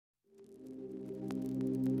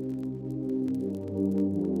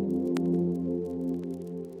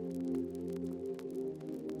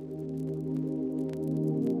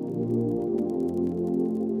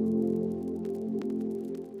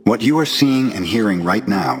What you are seeing and hearing right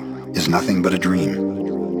now is nothing but a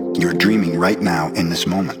dream. You're dreaming right now in this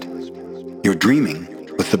moment. You're dreaming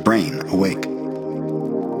with the brain awake.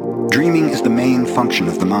 Dreaming is the main function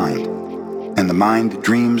of the mind, and the mind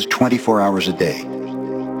dreams 24 hours a day.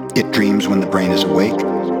 It dreams when the brain is awake,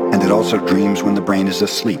 and it also dreams when the brain is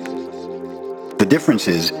asleep. The difference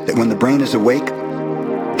is that when the brain is awake,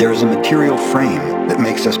 there is a material frame that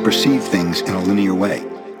makes us perceive things in a linear way.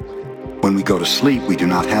 When we go to sleep, we do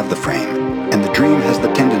not have the frame, and the dream has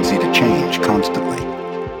the tendency to change constantly.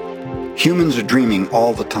 Humans are dreaming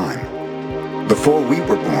all the time. Before we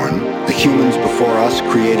were born, the humans before us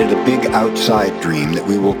created a big outside dream that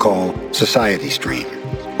we will call society's dream,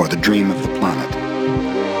 or the dream of the planet.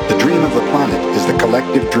 The dream of the planet is the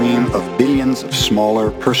collective dream of billions of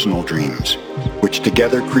smaller personal dreams, which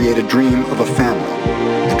together create a dream of a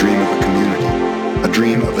family, a dream of a community, a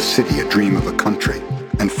dream of a city, a dream of a country,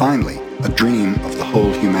 and finally, a dream of the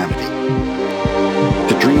whole humanity.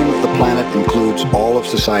 The dream of the planet includes all of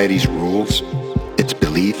society's rules, its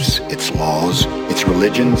beliefs, its laws, its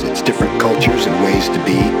religions, its different cultures and ways to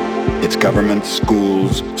be, its governments,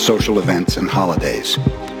 schools, social events, and holidays.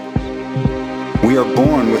 We are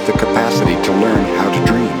born with the capacity to learn how to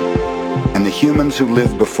dream, and the humans who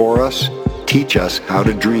lived before us teach us how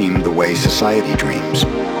to dream the way society dreams.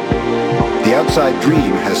 The outside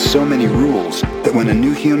dream has so many rules that when a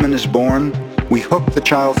new human is born, we hook the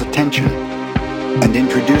child's attention and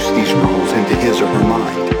introduce these rules into his or her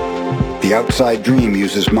mind. The outside dream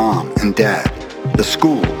uses mom and dad, the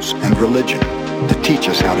schools, and religion to teach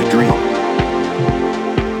us how to dream.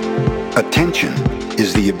 Attention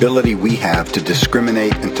is the ability we have to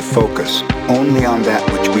discriminate and to focus only on that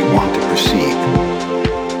which we want to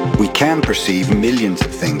perceive. We can perceive millions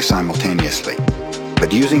of things simultaneously,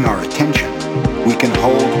 but using our attention, we can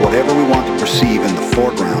hold whatever we want to perceive in the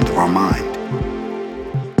foreground of our mind.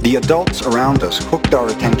 The adults around us hooked our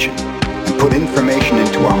attention and put information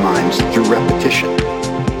into our minds through repetition.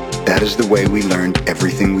 That is the way we learned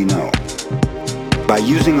everything we know. By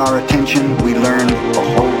using our attention, we learned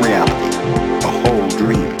a whole reality, a whole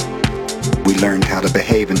dream. We learned how to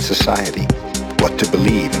behave in society, what to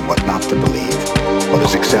believe and what not to believe, what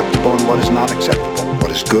is acceptable and what is not acceptable, what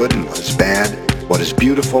is good and what is bad, what is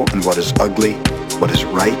beautiful and what is ugly, what is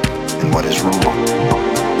right and what is wrong.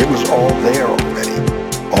 It was all there already.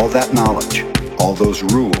 All that knowledge, all those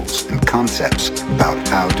rules and concepts about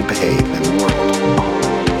how to behave in the world.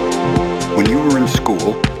 When you were in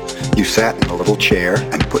school, you sat in a little chair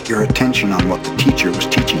and put your attention on what the teacher was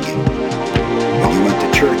teaching you. When you went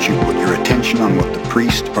to church, you put your attention on what the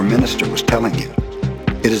priest or minister was telling you.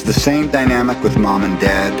 It is the same dynamic with mom and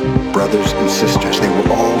dad, brothers and sisters. They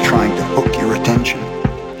were all trying to hook your attention.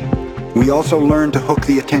 We also learn to hook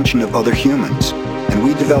the attention of other humans, and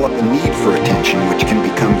we develop a need for attention which can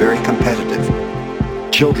become very competitive.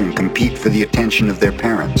 Children compete for the attention of their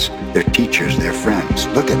parents, their teachers, their friends.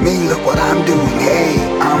 Look at me, look what I'm doing,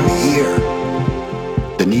 hey, I'm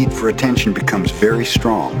here. The need for attention becomes very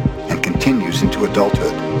strong and continues into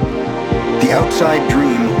adulthood. The outside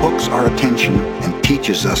dream hooks our attention and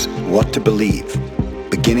teaches us what to believe,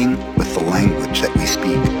 beginning with the language that we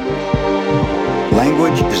speak.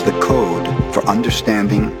 Language is the code for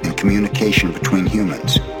understanding and communication between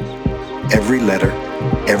humans. Every letter,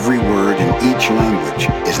 every word in each language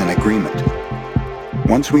is an agreement.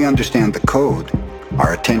 Once we understand the code,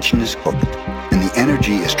 our attention is hooked and the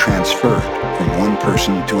energy is transferred from one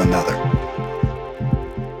person to another.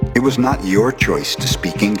 It was not your choice to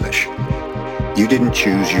speak English. You didn't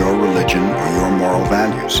choose your religion or your moral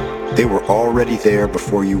values. They were already there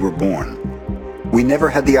before you were born. We never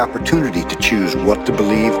had the opportunity to choose what to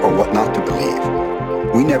believe or what not to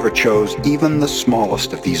believe. We never chose even the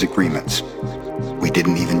smallest of these agreements. We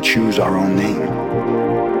didn't even choose our own name.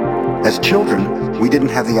 As children, we didn't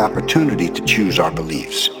have the opportunity to choose our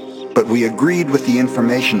beliefs, but we agreed with the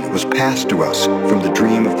information that was passed to us from the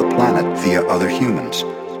dream of the planet via other humans.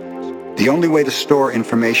 The only way to store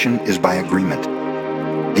information is by agreement.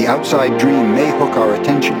 The outside dream may hook our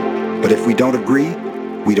attention, but if we don't agree,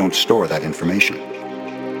 we don't store that information.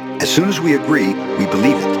 As soon as we agree, we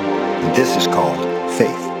believe it, and this is called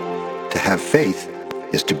faith. To have faith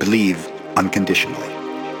is to believe unconditionally.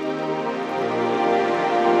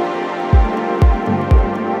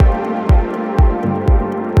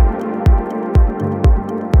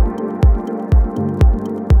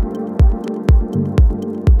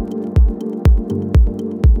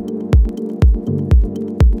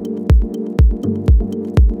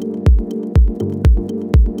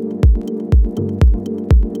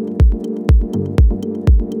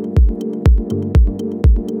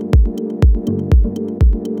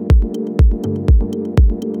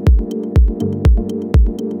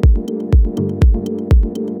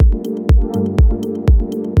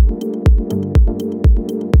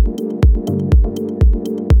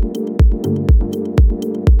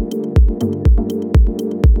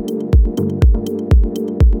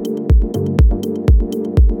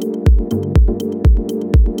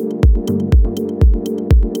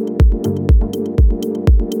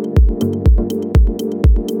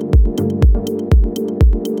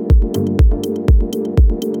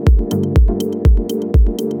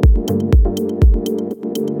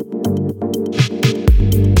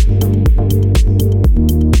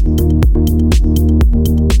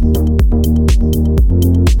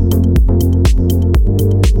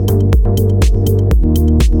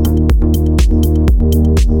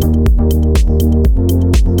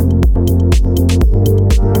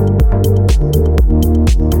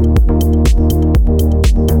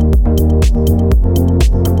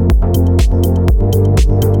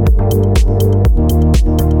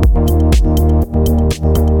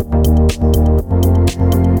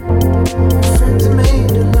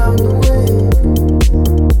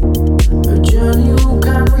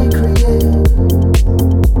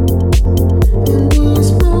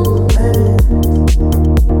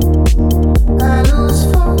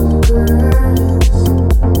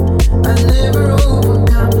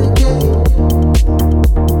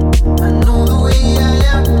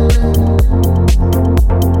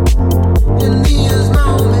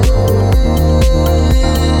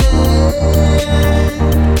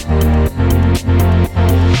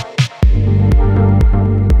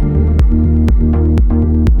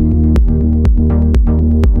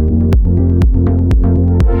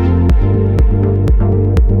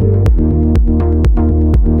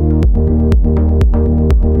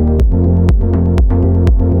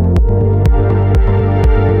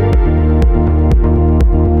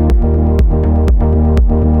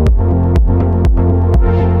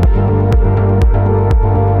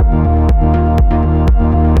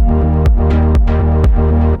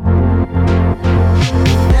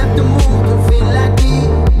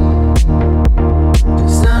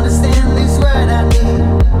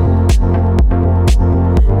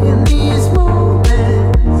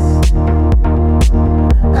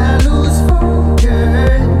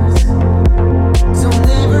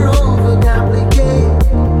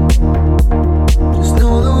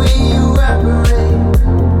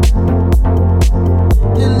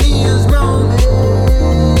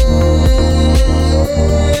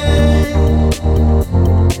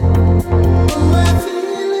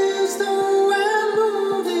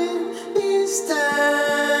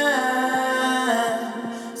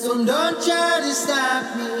 don't try to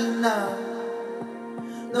stop me now.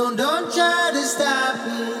 No, don't try to stop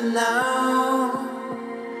me now.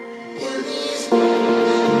 In these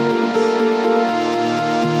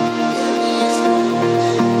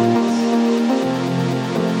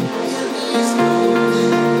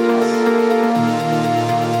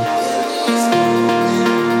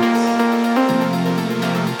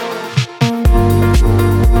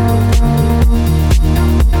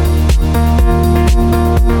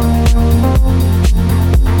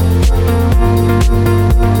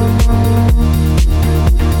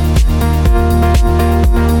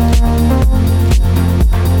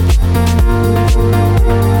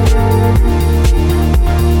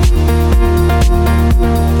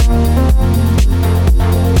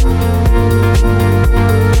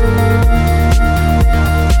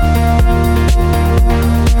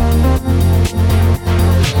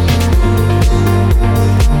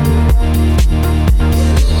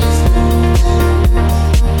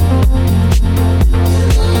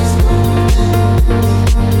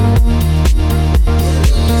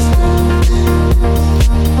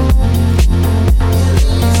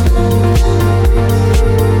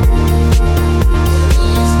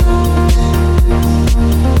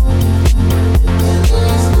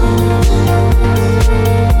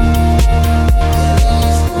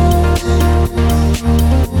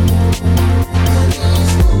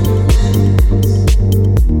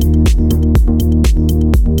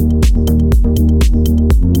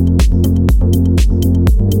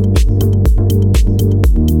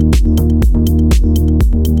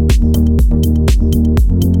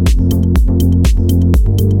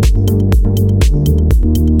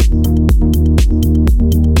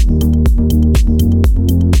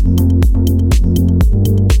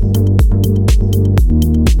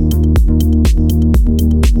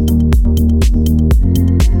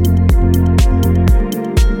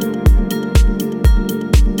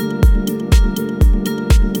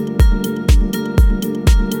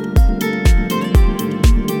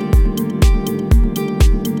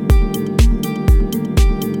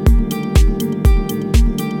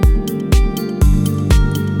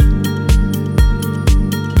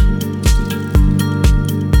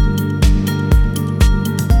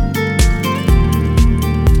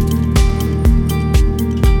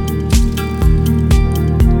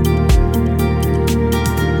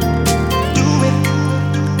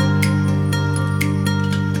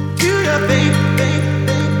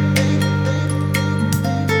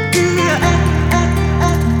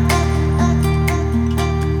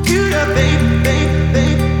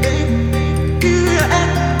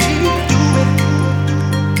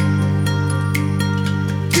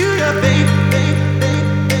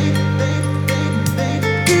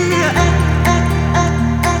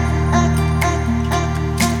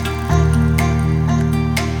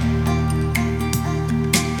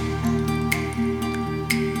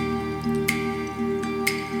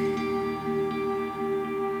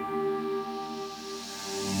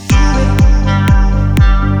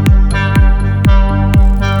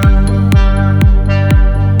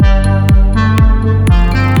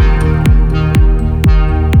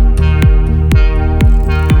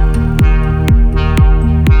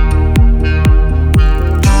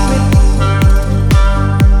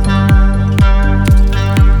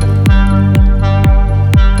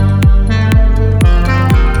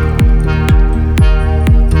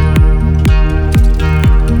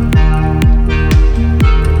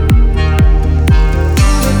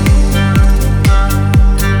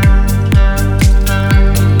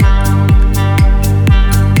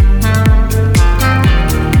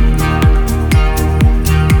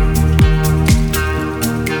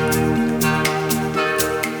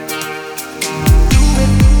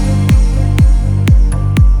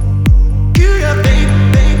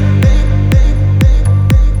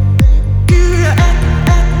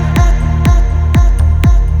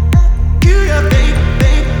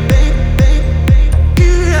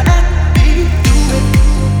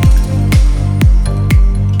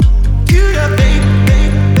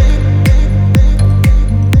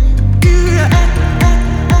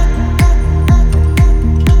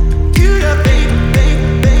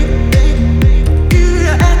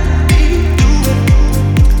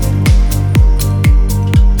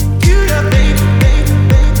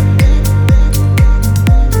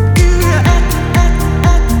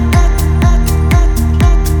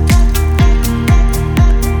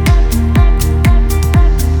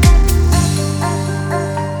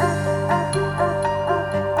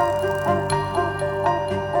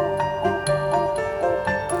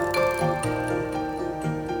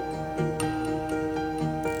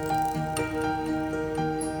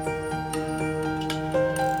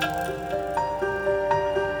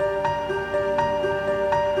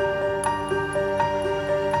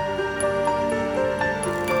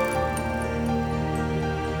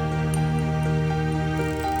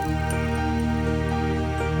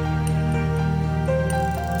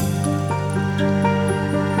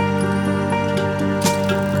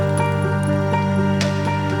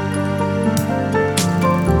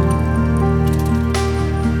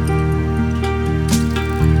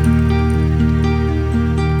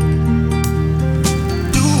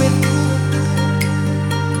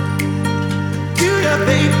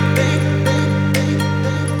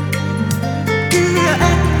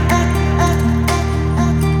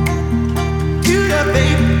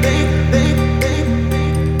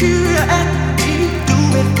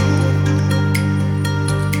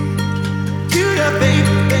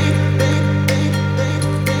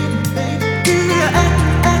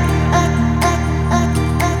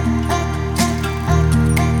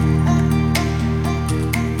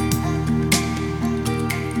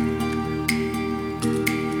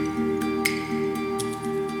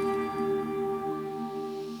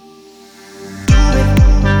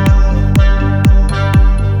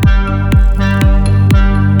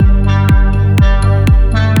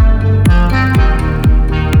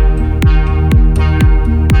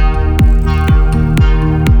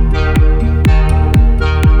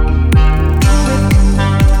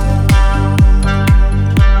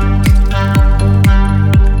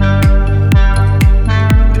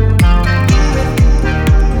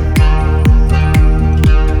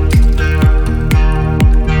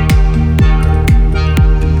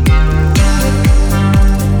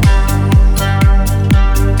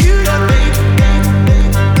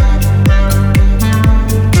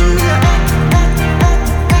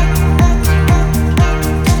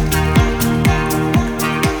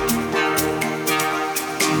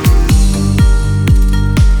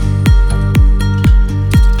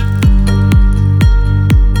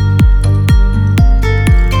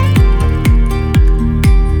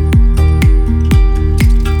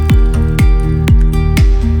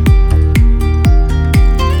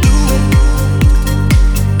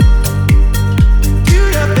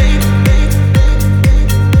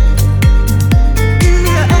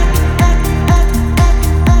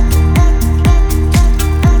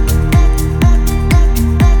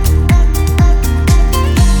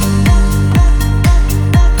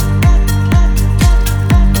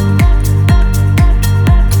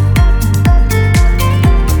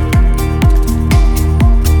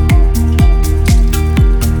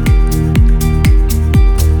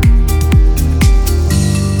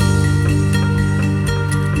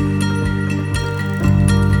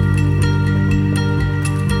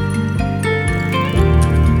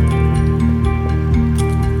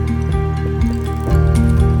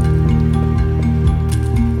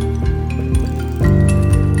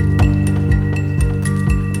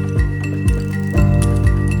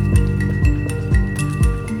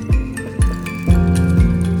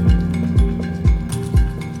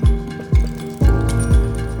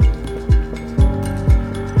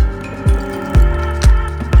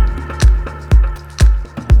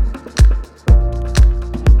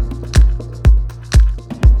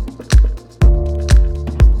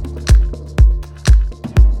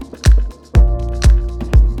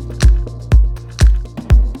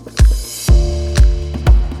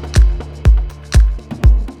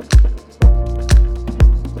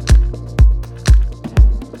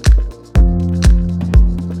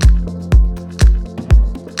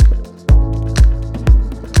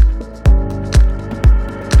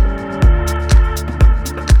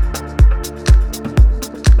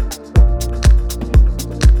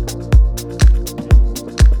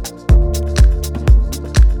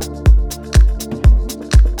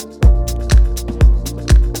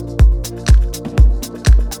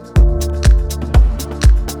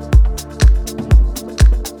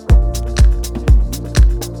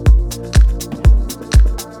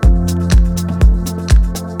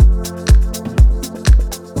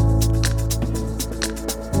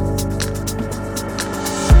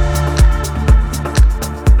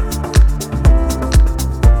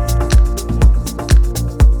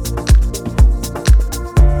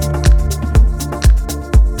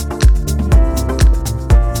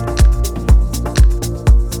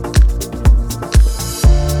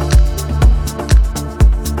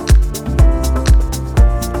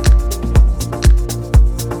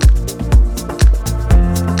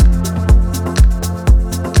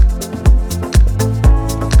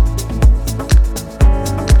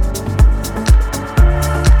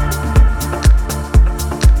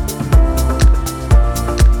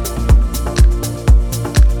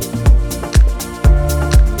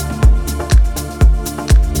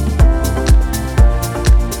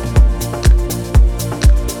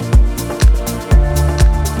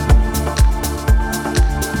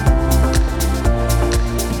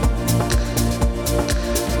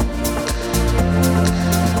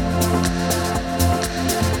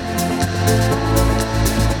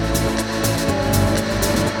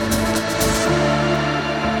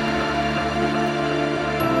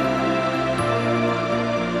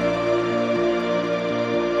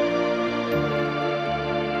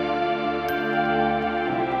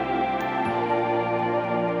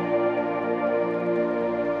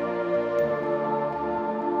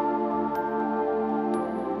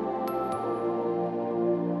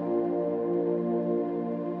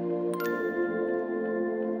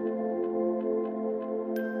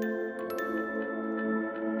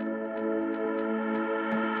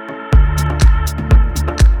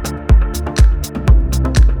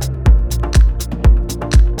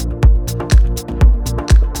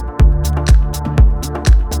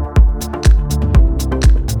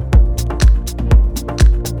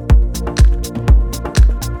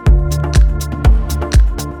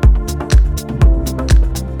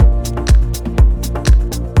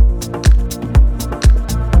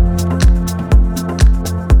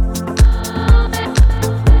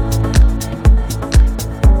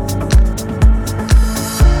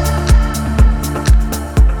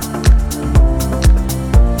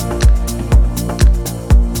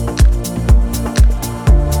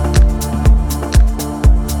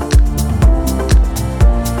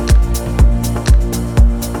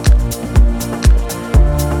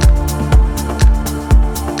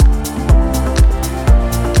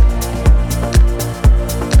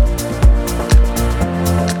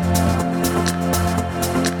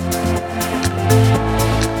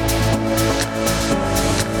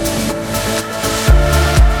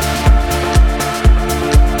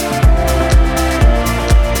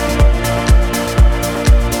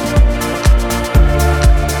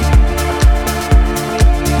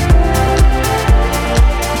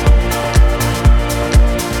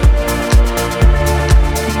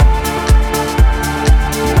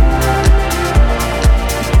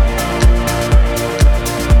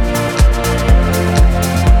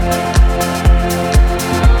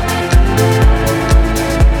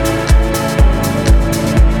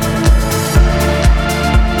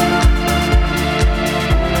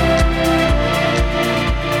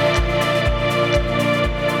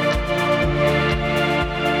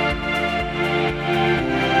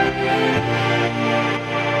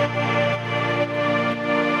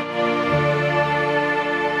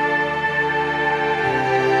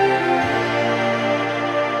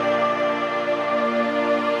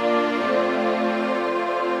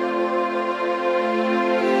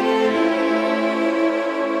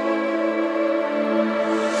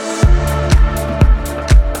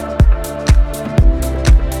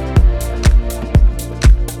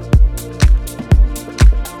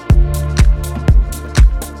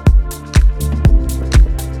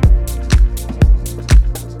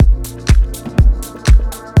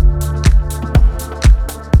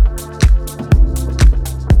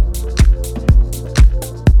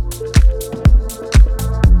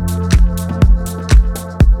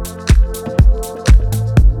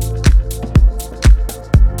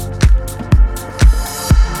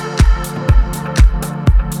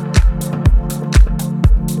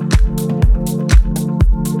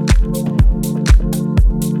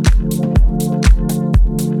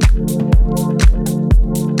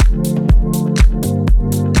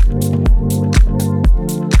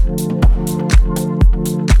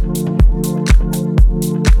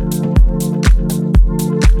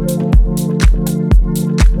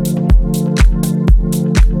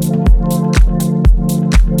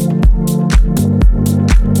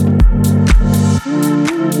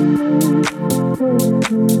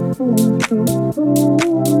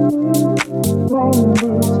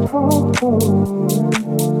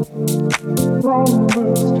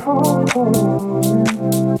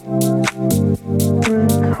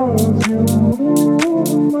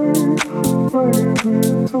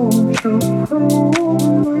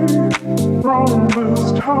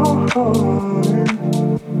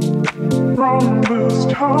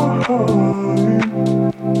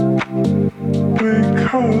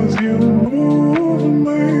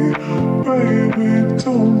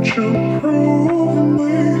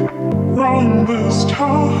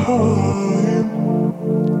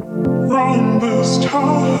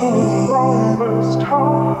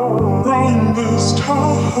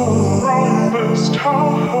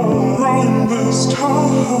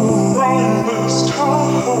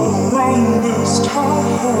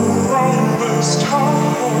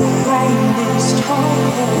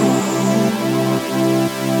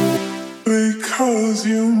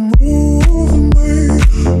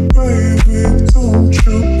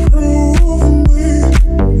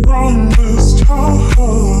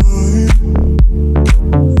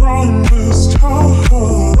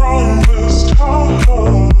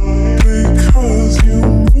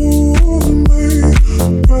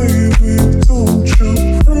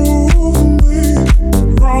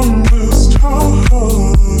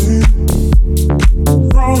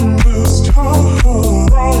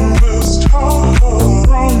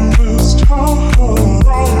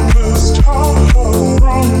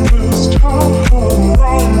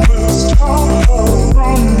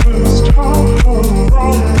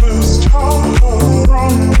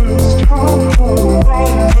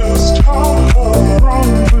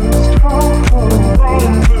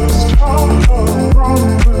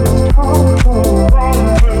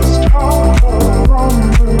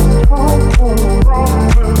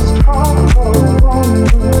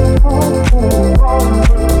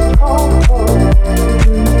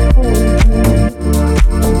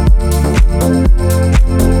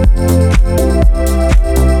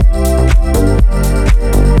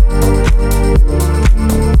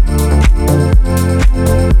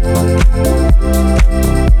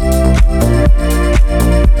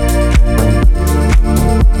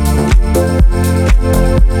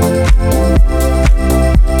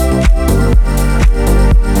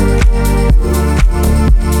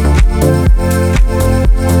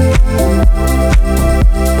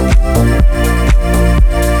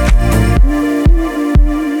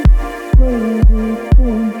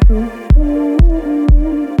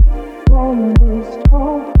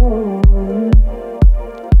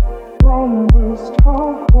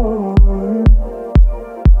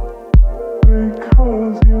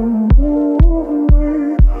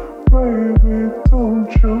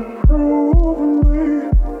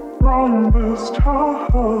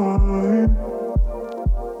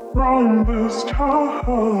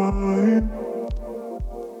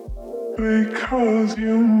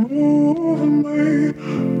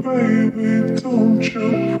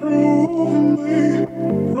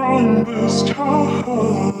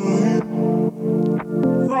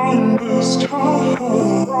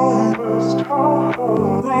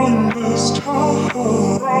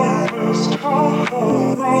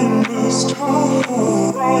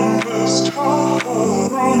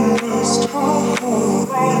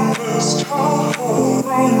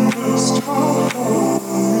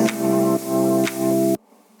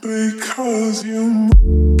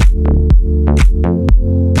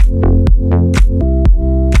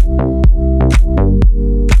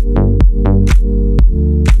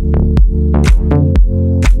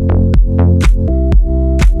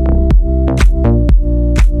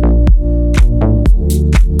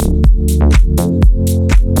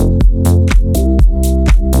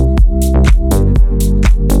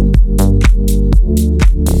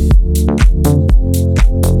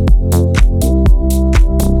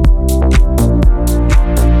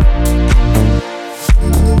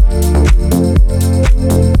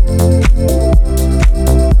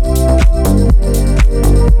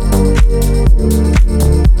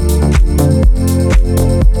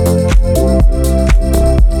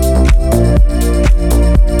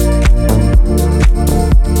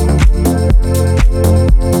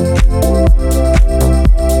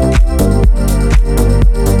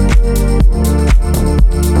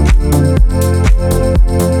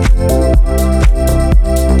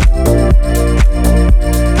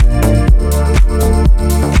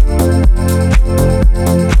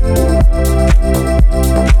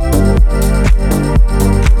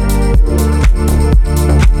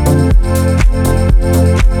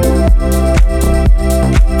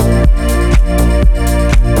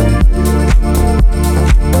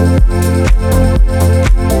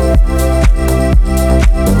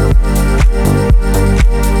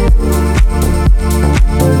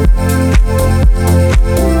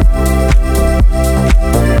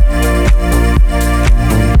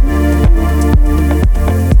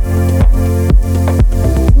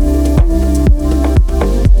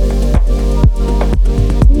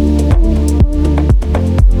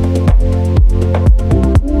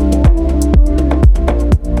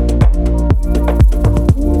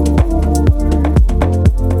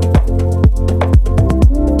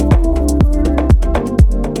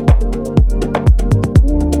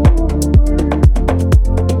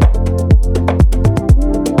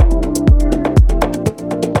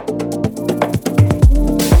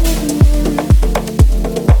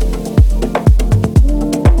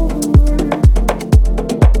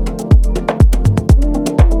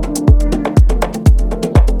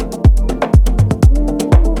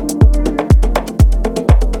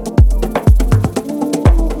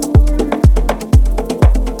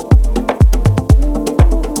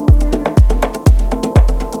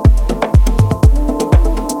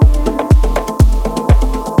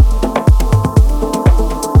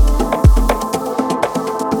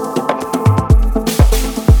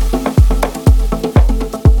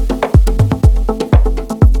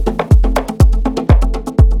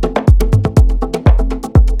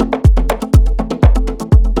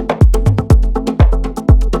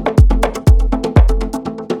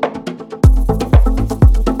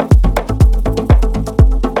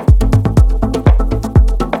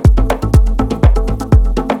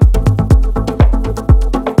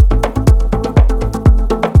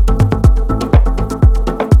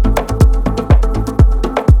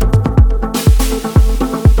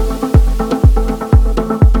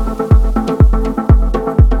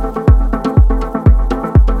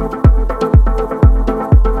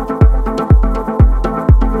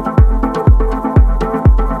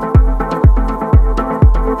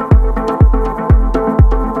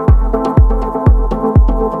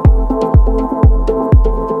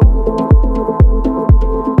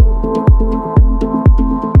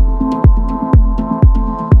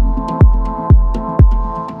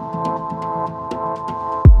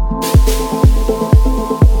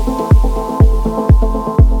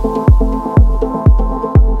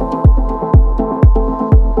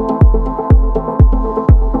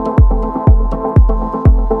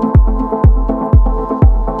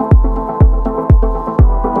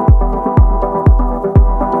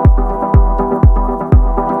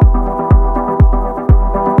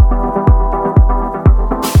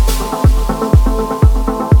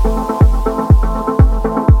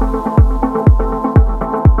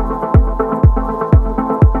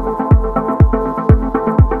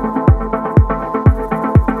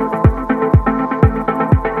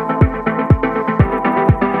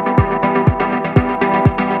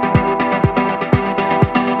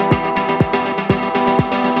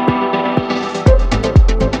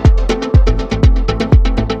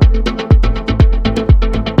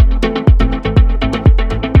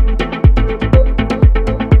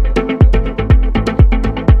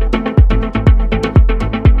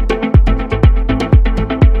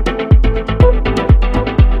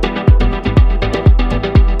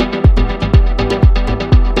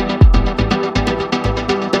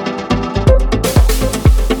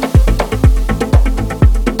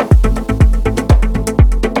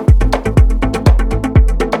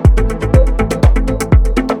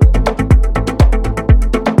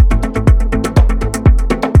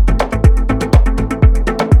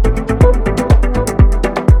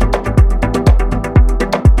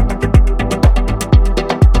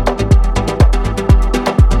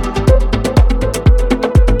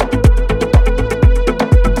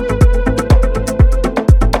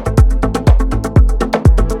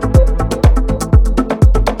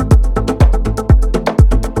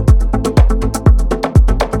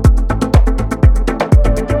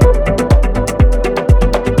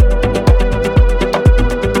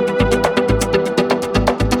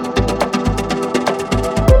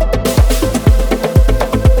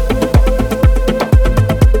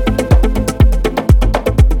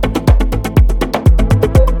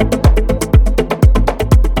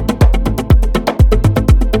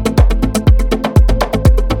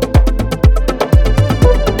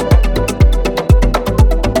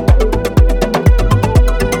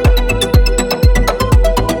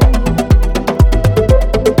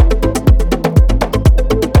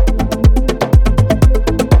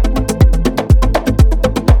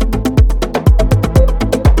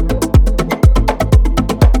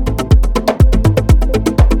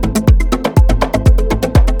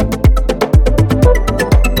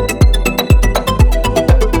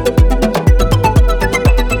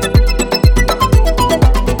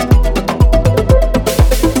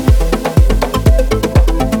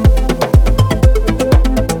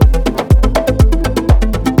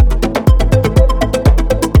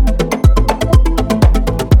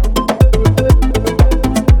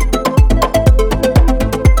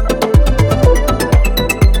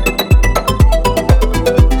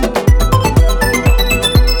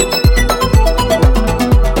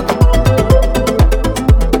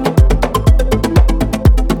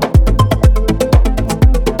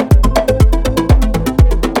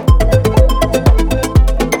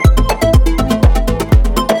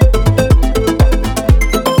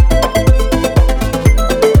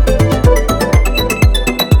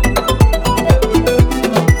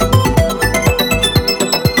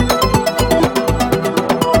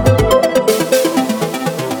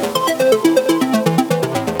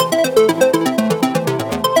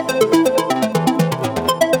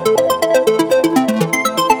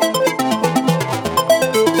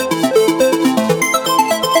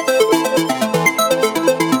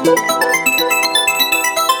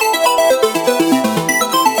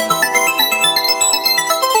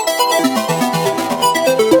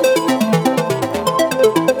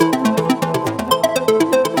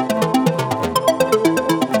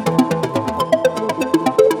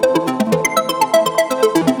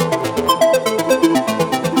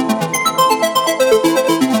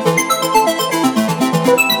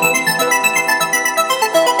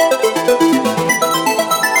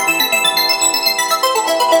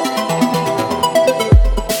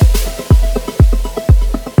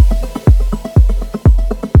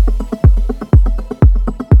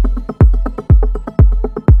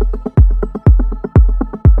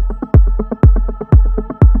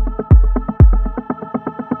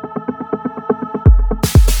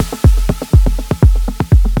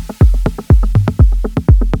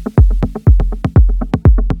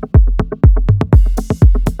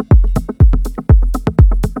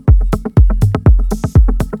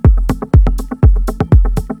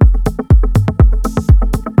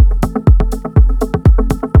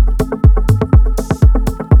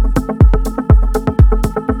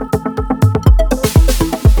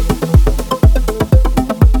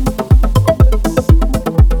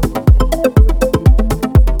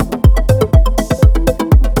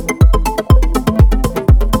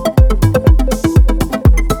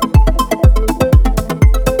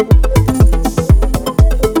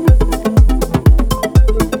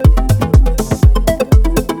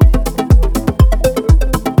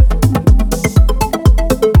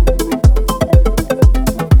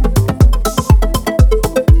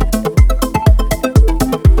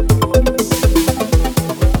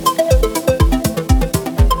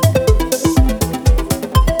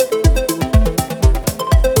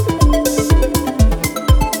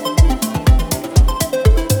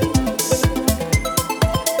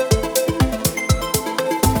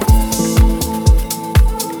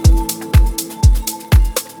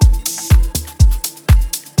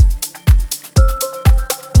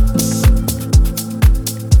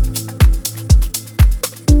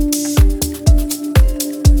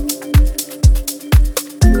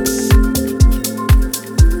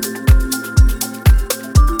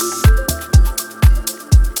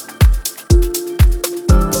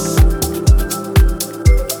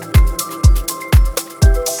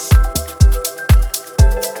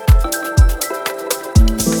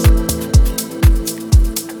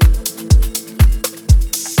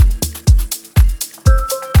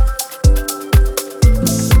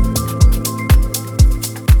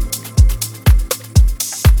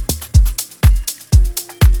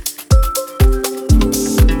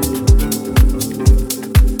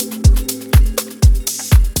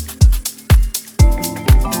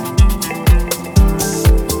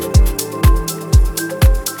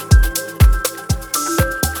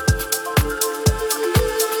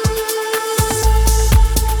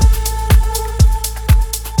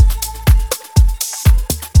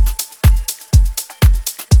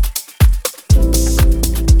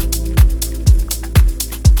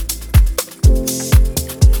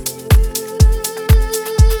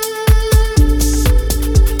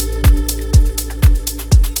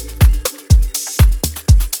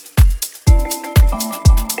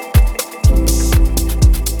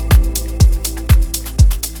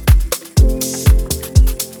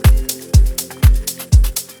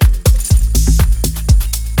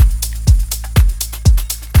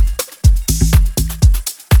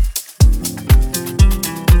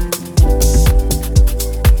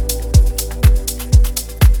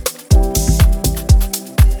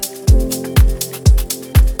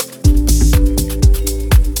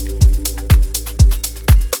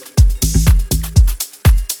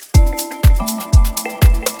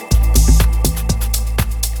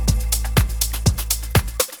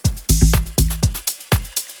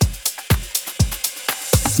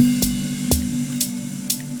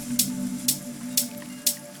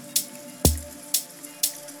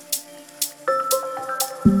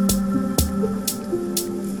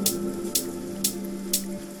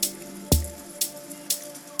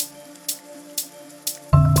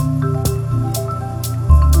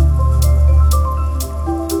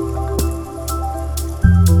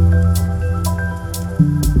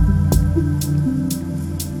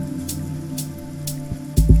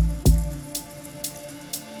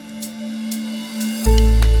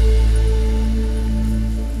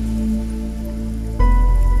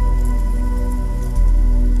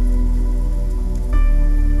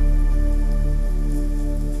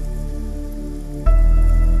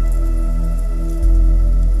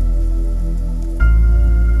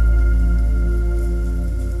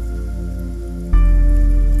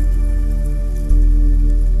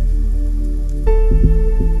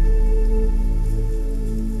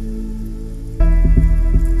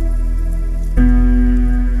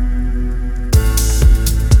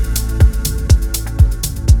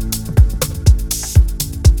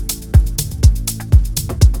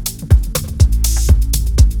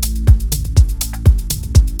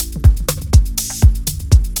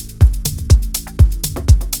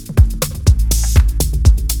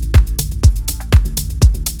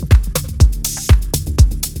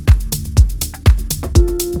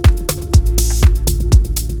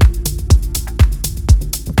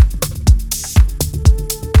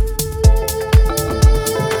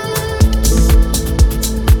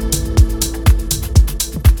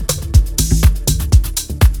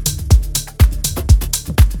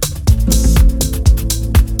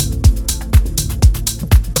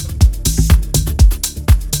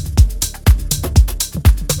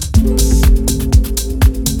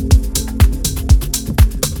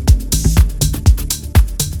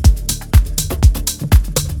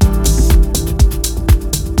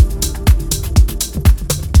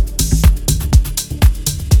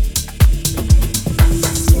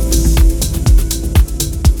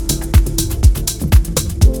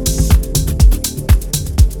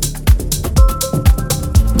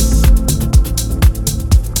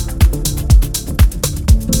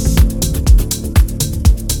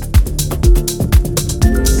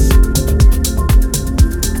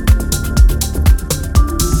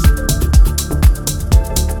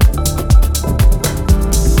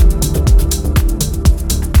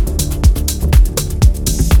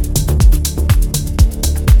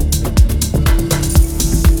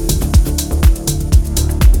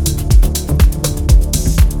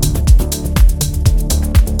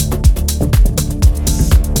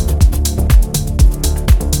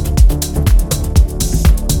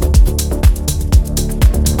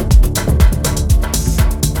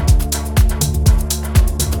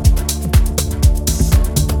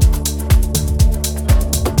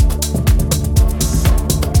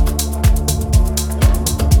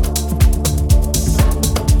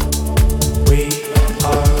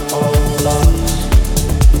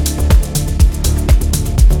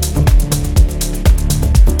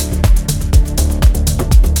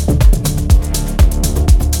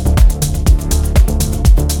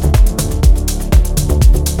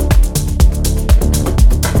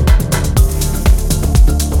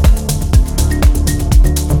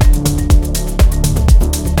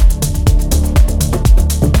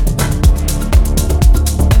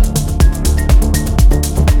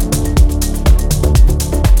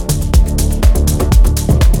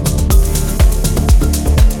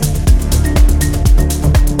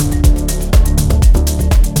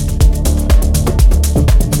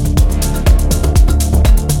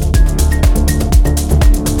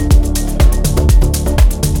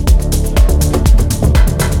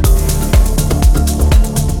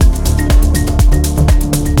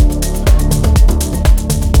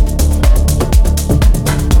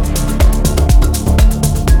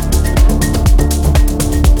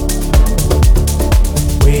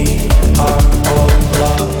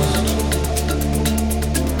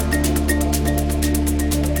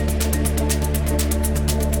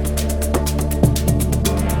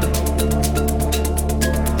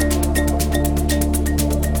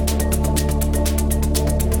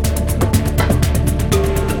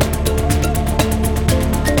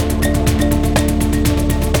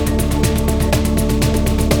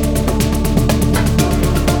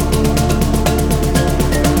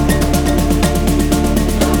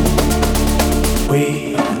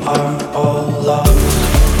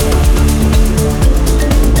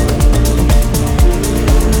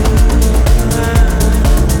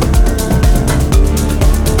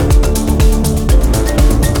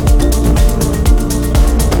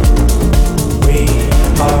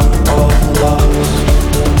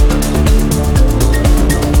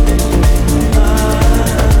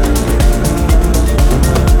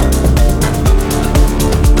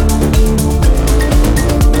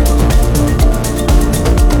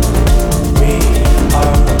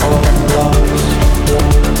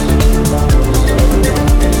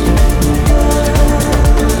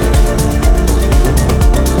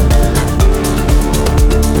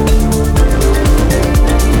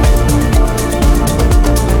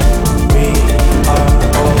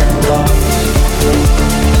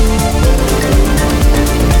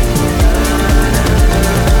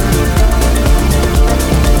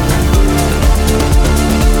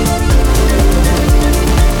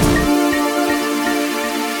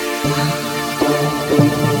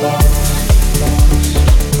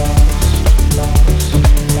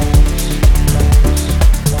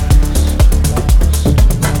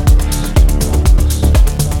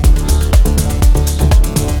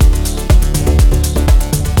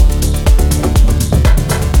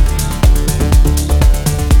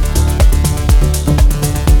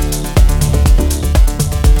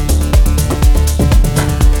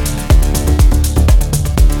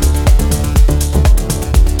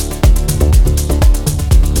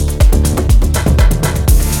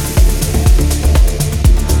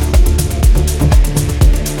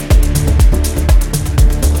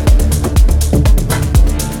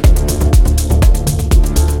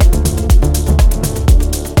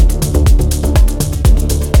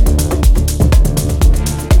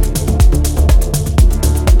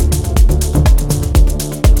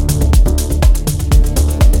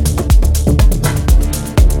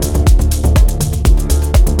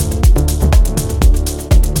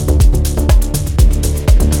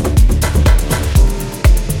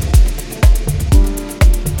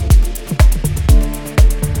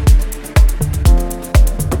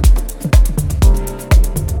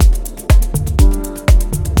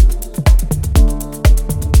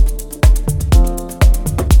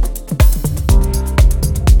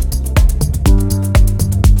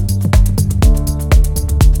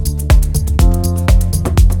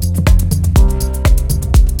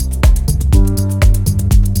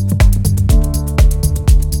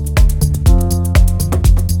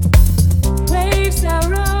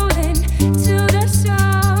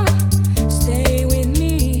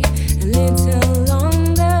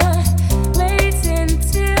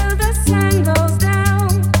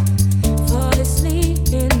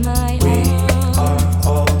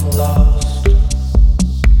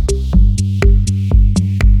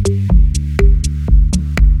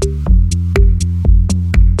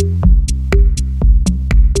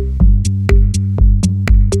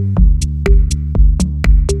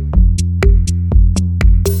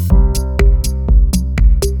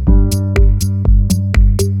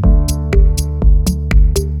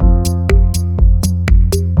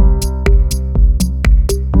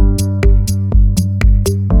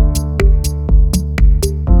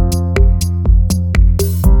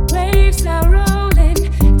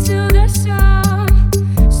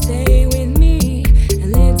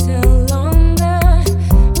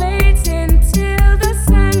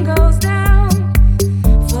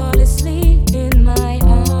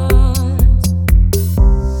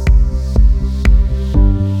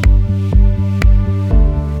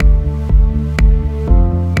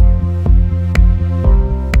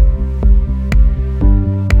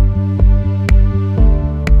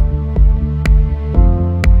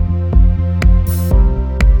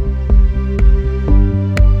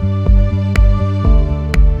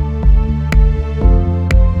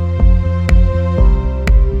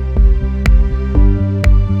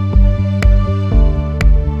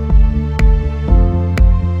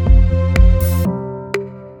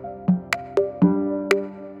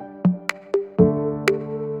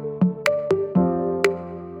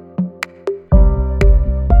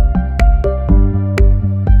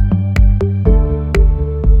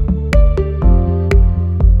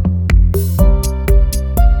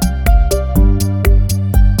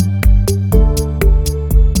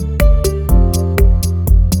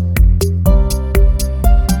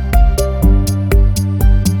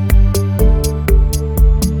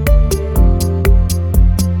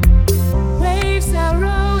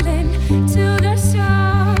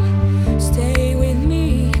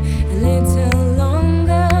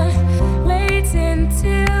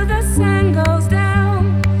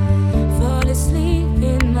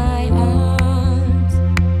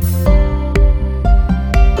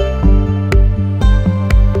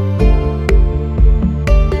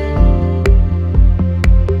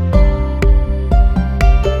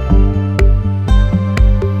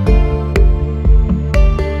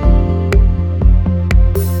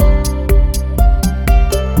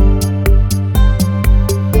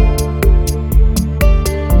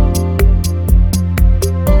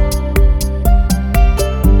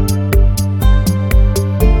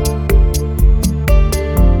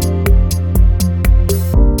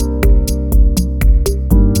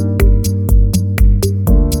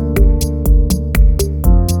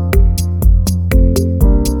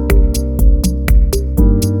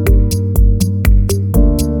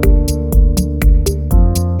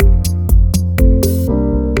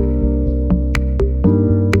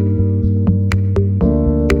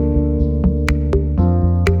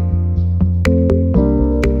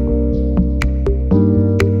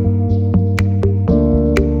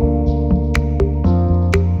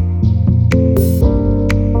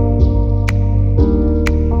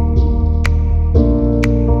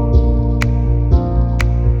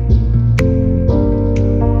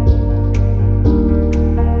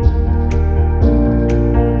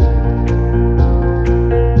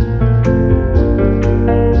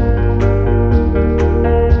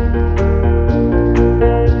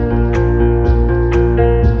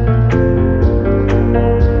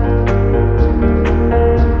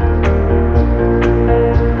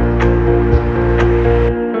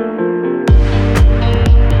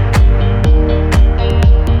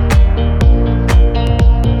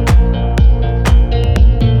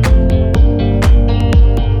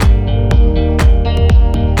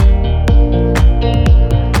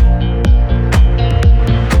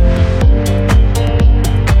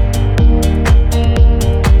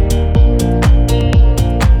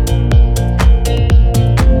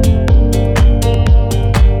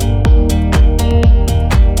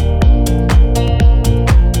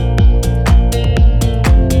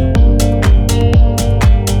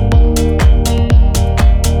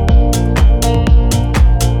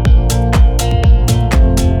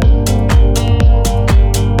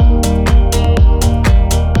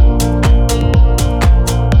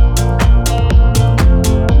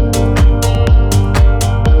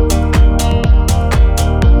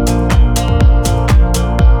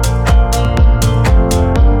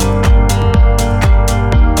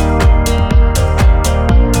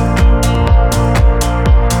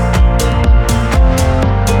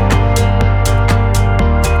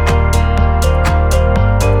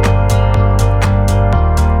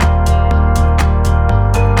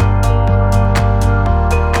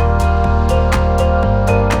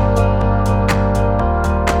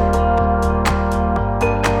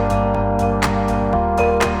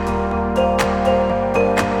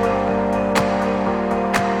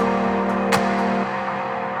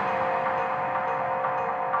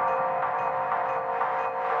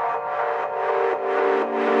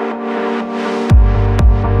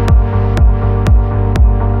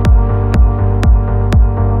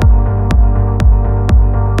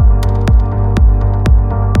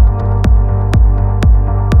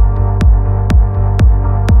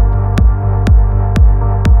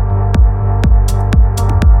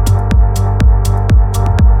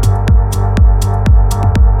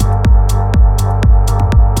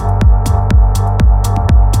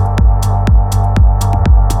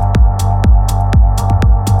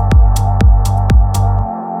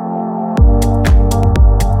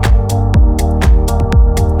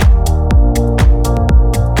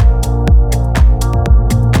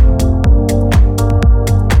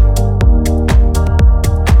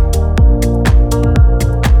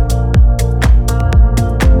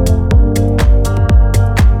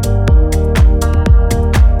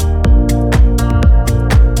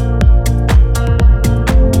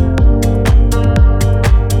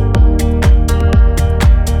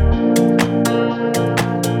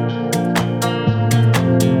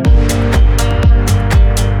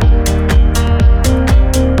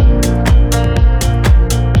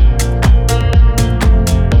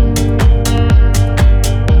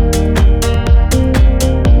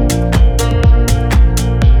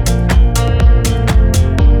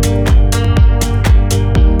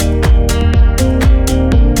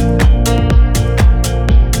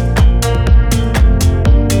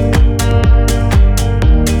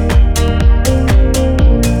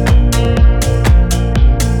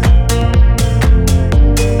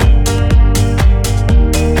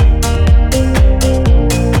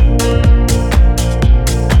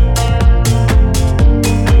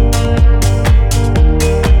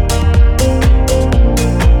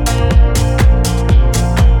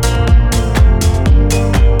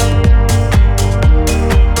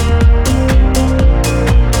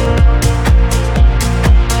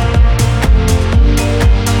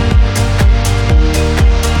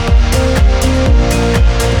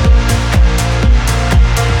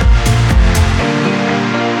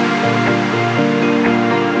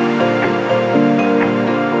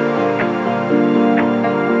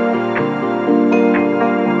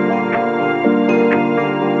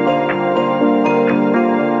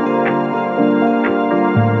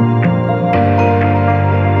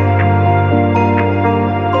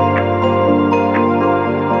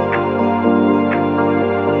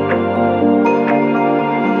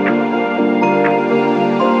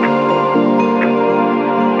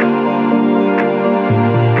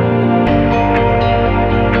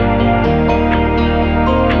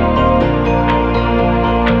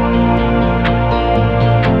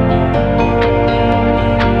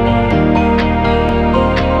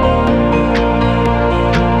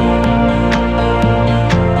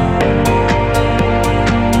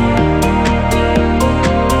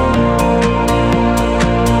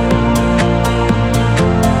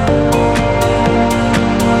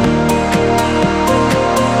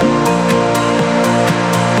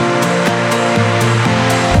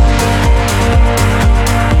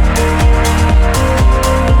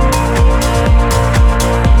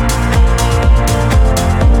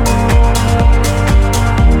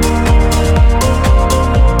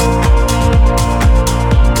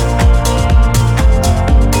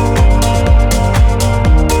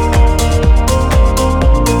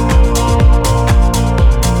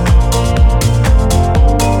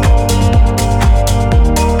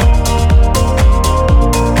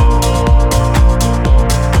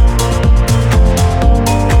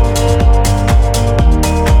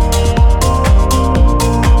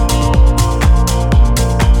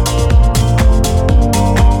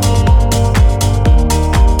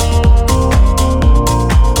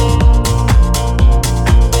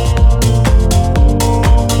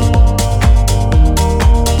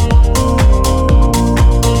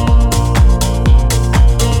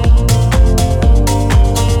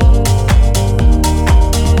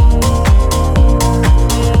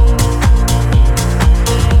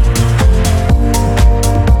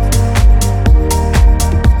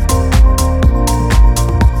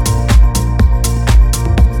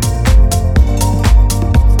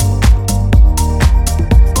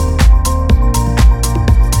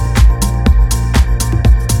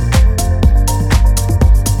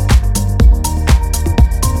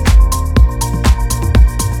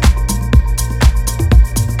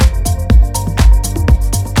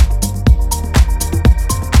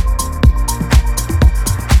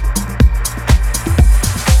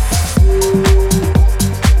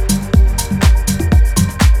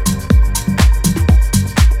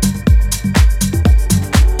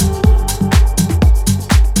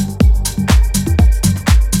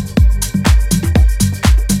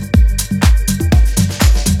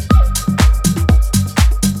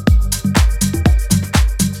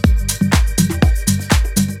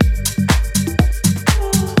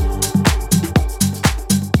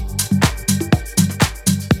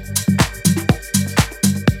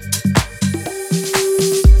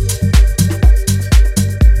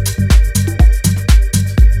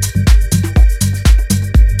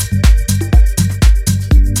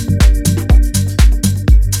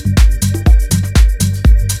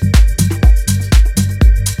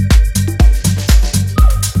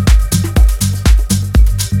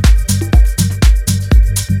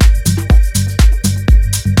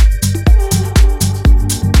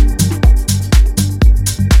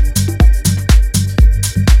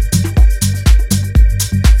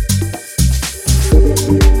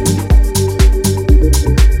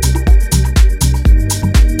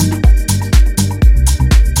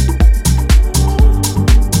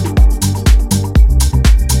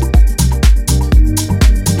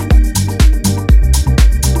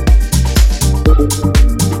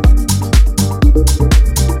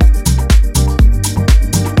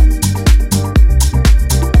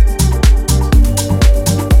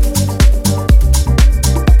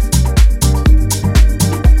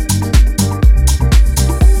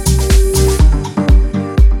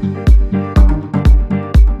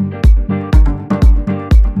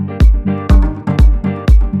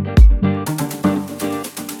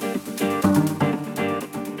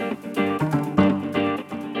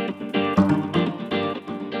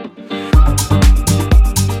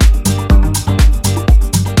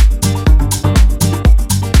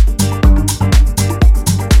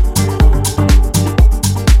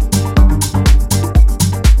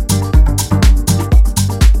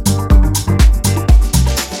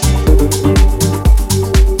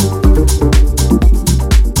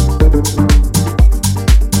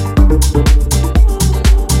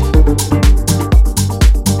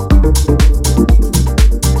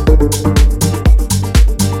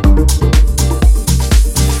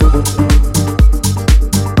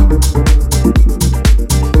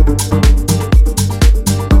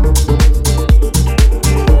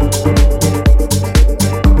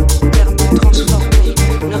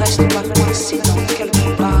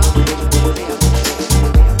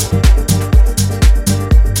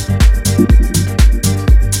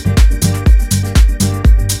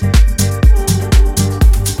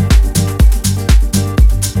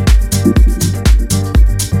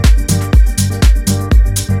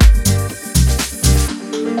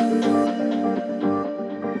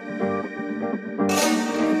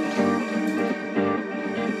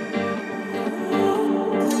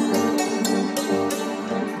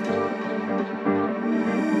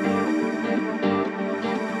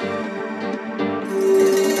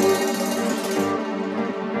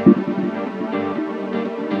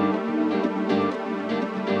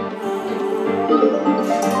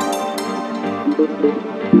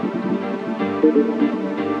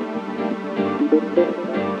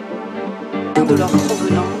De leur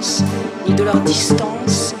provenance, ni de leur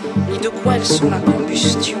distance, ni de quoi elles sont la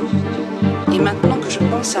combustion. Et maintenant que je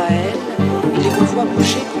pense à elles, et les revois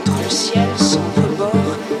bouger contre le ciel sans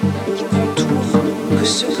rebord, ni contour que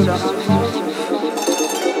ceux que leur invente